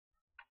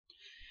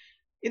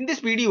In this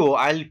video,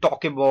 I'll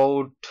talk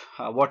about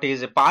what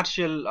is a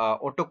partial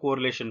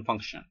autocorrelation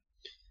function,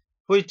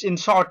 which in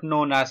short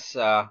known as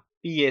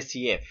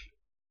PACF.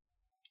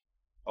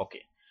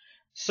 Okay.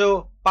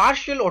 So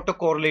partial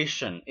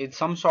autocorrelation is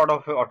some sort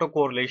of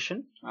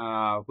autocorrelation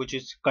which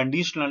is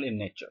conditional in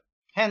nature.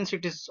 Hence,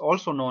 it is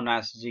also known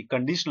as the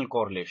conditional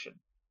correlation.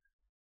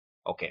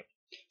 Okay.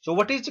 So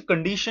what is the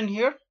condition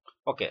here?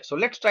 Okay. So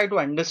let's try to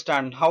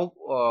understand how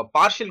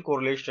partial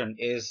correlation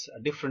is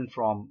different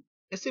from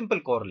a simple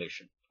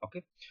correlation.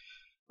 Okay.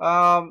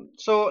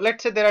 So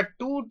let's say there are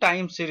two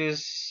time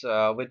series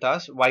with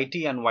us,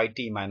 yt and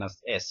yt minus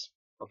s.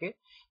 Okay,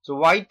 so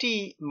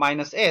yt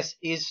minus s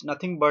is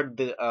nothing but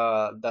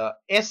the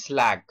s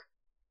lag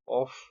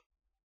of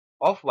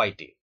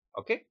yt.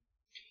 Okay,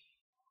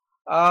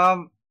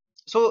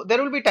 so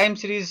there will be time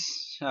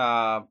series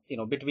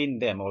between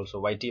them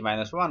also, yt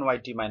minus 1,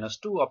 yt minus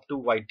 2 up to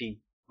yt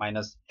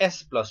minus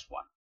s plus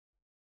 1.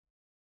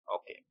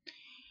 Okay.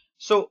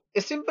 So a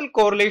simple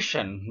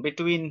correlation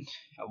between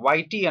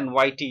yt and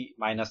yt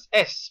minus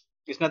s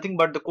is nothing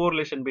but the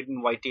correlation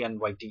between yt and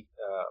yt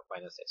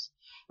minus s.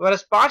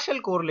 Whereas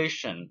partial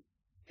correlation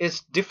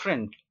is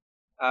different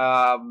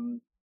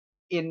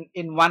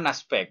in one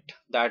aspect,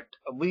 that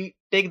we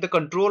take the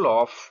control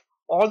of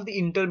all the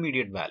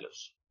intermediate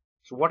values.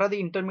 So what are the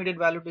intermediate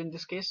values in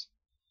this case?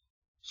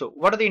 So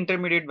what are the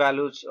intermediate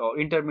values or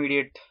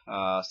intermediate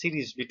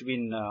series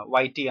between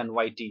yt and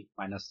yt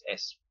minus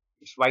s?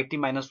 It's yt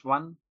minus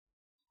 1,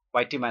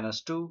 yt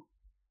minus 2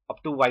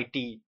 up to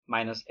yt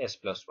minus s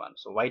plus 1.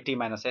 So yt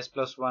minus s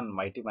plus 1,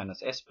 yt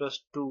minus s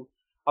plus 2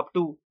 up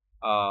to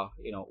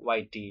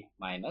yt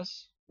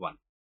minus 1.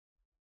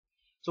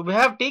 So we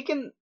have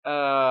taken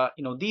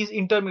these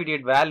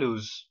intermediate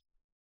values.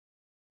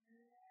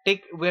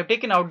 We have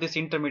taken out these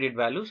intermediate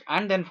values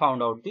and then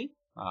found out the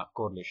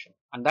correlation,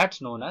 and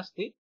that's known as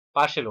the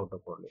partial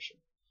autocorrelation.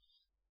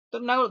 So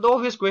now the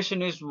obvious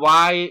question is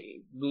why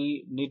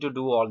we need to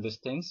do all these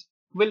things.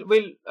 We'll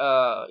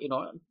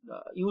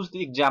use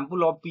the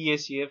example of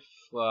PACF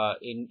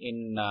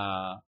in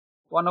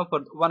one of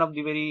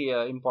the very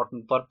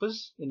important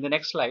purpose in the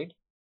next slide,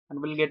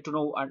 and we'll get to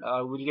know and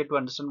we'll get to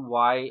understand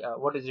why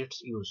what is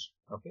its use.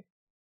 Okay.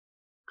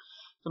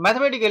 So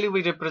mathematically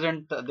we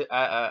represent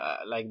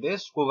like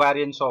this: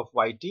 covariance of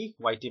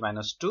yt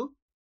minus 2.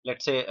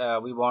 Let's say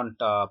we want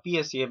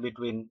PACF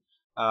between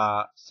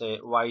say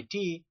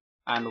yt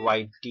and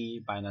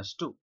yt minus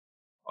 2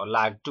 or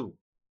lag 2.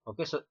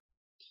 Okay, so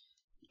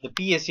the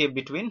PACF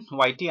between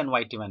yt and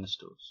yt minus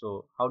 2.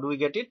 So how do we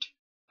get it?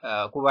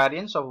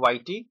 Covariance of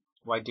yt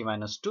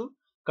minus 2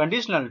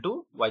 conditional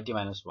to yt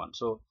minus 1.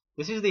 So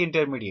this is the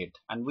intermediate,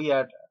 and we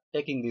are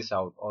taking this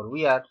out, or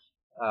we are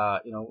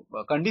we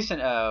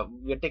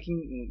are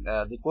taking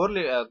the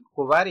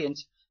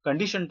covariance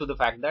condition to the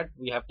fact that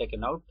we have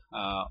taken out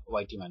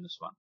yt minus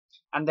 1,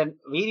 and then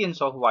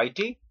variance of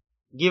yt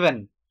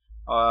given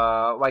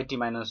yt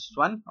minus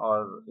 1,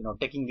 or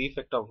taking the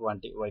effect of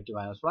yt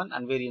minus 1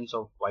 and variance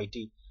of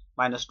yt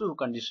minus 2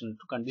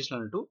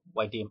 conditional to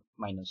yt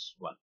minus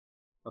 1.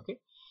 Okay.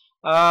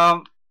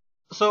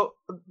 So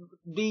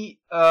the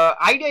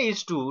idea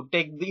is to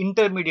take the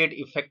intermediate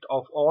effect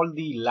of all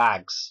the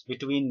lags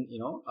between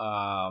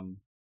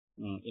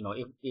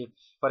if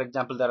for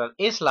example there are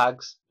s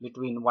lags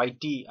between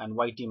yt and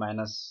yt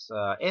minus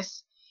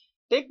s,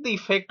 take the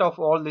effect of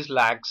all these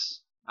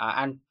lags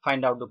and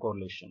find out the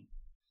correlation.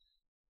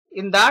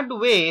 In that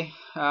way,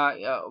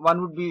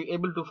 one would be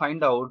able to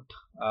find out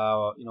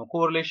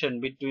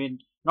correlation between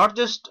not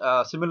just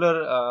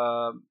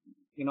similar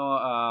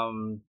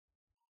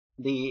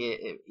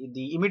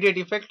the immediate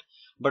effect,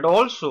 but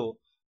also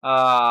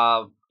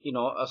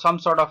some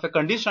sort of a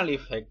conditional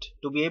effect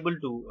to be able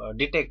to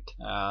detect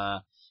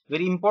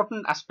very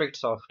important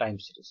aspects of time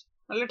series.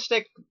 Now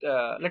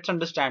let's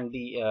understand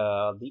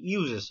the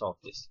uses of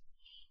this.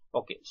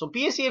 Okay, so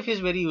PACF is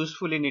very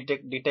useful in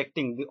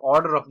detecting the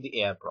order of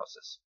the AR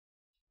process.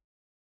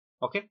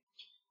 Okay,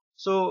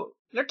 so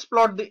let's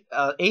plot the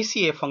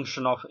ACA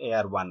function of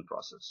AR1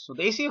 process. So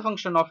the ACA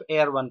function of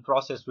AR1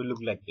 process will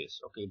look like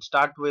this. Okay, it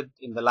starts with,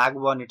 in the lag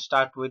 1, it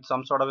starts with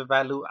some sort of a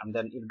value, and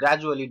then it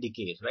gradually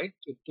decays, right?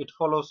 It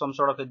follows some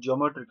sort of a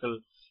geometrical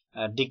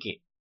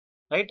decay,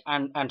 right?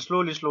 And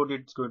slowly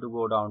it's going to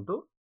go down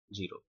to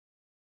 0,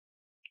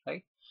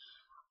 right?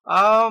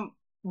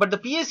 But the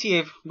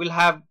PACF will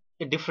have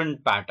a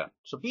different pattern.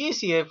 So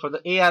PACF for the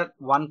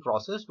AR1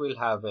 process will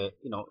have a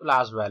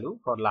last value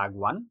for lag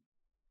 1.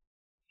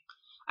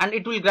 And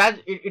it will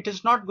it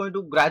is not going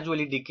to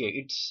gradually decay,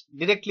 it's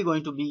directly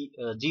going to be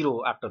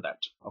 0 after that.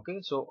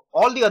 Okay, so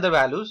all the other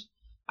values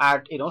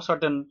at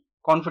certain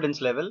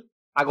confidence level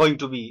are going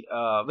to be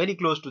very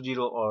close to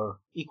 0 or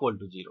equal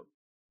to 0.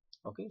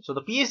 Okay, so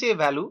the PACF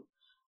value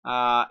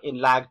in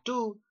lag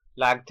 2,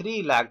 lag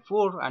 3, lag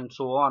 4 and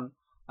so on,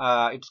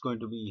 it's going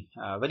to be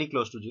very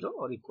close to 0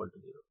 or equal to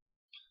 0.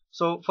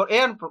 So for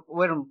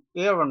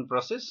AR1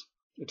 process,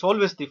 it's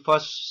always the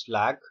first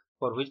lag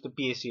for which the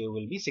PACF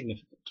will be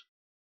significant.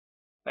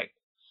 Right.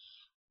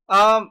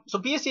 So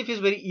PACF is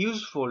very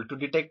useful to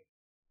detect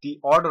the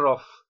order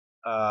of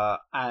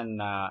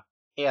an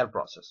AR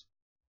process.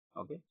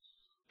 Okay,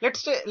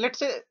 let's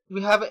say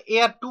we have a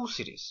AR2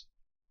 series,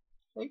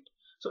 right?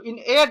 So in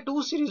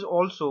AR2 series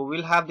also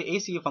we'll have the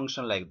ACF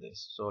function like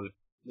this. So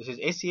this is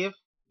ACF.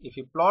 If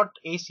you plot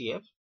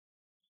ACF,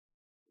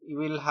 you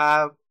will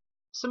have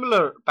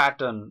similar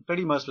pattern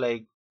pretty much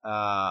like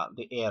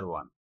the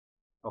AR1,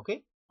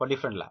 okay, for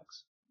different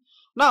lags.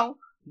 Now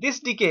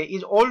this decay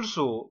is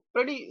also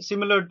pretty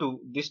similar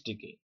to this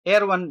decay.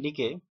 AR1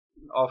 decay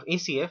of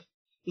ACF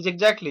is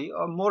exactly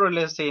or more or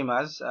less same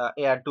as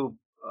AR2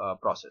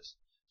 process.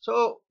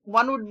 So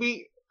one would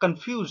be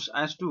confused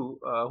as to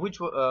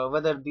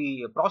whether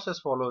the process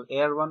follows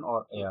AR1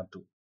 or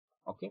AR2.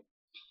 Okay.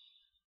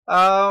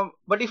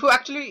 But if you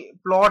actually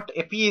plot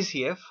a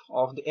PACF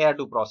of the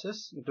AR2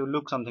 process, it will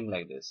look something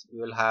like this.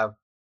 You will have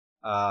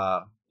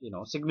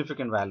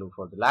significant value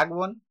for the lag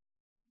 1,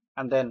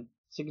 and then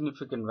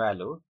significant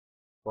value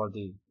for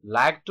the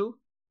lag 2,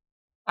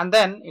 and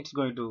then it's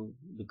going to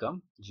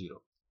become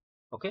 0.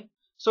 Okay,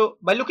 so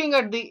by looking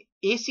at the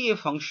ACF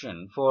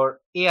function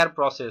for AR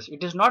process,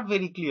 it is not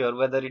very clear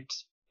whether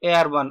it's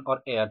AR1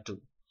 or AR2,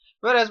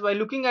 whereas by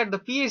looking at the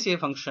PACF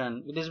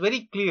function, it is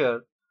very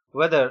clear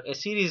whether a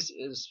series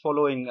is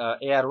following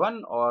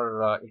AR1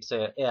 or it's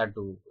a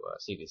AR2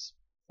 series,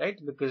 right?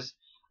 Because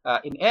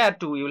in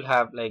AR2 you will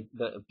have like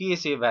the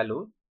PACF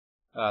value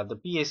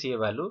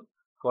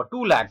for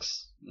 2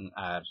 lags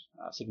are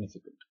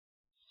significant,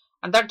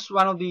 and that's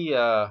one of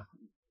the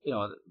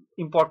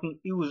important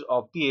use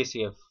of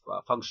PACF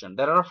function.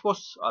 There are of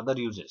course other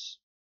uses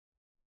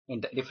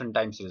in different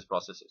time series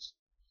processes.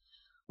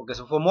 Okay,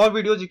 so for more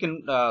videos you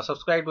can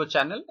subscribe to our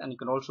channel, and you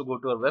can also go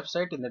to our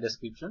website in the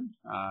description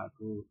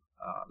to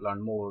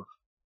learn more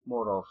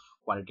of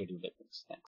quantitative techniques. Thanks.